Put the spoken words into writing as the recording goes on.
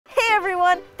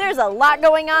everyone! There's a lot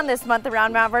going on this month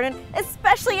around Mount Vernon,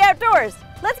 especially outdoors.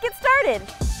 Let's get started!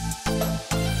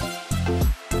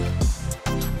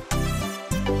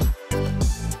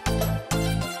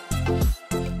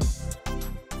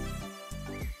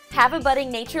 Have a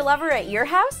budding nature lover at your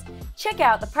house? Check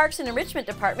out the Parks and Enrichment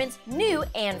Department's new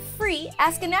and free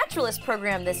Ask a Naturalist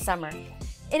program this summer.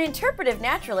 An interpretive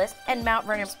naturalist and Mount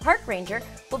Vernon's park ranger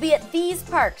will be at these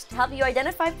parks to help you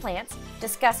identify plants,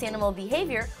 discuss animal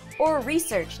behavior, or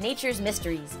research nature's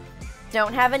mysteries.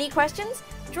 Don't have any questions?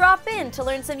 Drop in to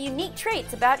learn some unique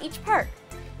traits about each park.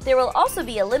 There will also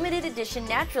be a limited edition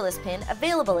naturalist pin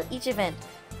available at each event.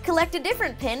 Collect a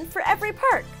different pin for every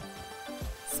park.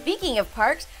 Speaking of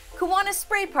parks, Kiwanis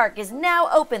Spray Park is now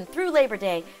open through Labor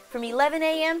Day from 11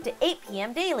 a.m. to 8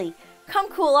 p.m. daily. Come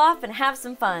cool off and have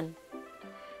some fun.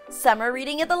 Summer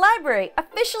reading at the library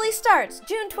officially starts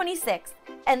June 26th,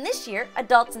 and this year,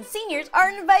 adults and seniors are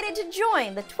invited to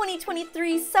join the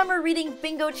 2023 Summer Reading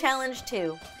Bingo Challenge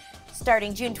too.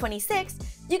 Starting June 26th,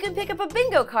 you can pick up a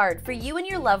bingo card for you and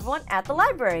your loved one at the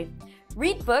library.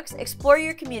 Read books, explore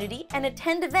your community, and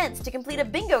attend events to complete a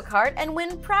bingo card and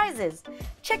win prizes.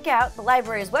 Check out the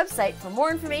library's website for more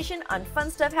information on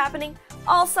fun stuff happening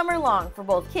all summer long for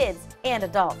both kids and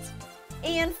adults.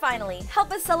 And finally,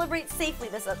 help us celebrate safely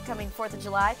this upcoming 4th of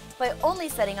July by only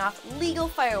setting off legal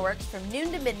fireworks from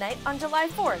noon to midnight on July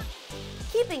 4th.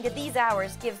 Keeping to these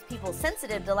hours gives people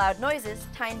sensitive to loud noises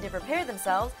time to prepare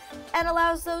themselves and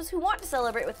allows those who want to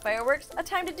celebrate with fireworks a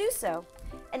time to do so.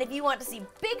 And if you want to see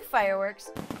big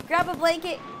fireworks, grab a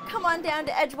blanket, come on down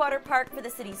to Edgewater Park for the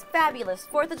city's fabulous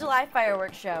 4th of July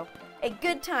fireworks show. A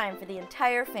good time for the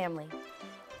entire family.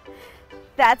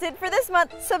 That's it for this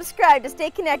month. Subscribe to stay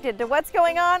connected to what's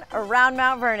going on around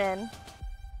Mount Vernon.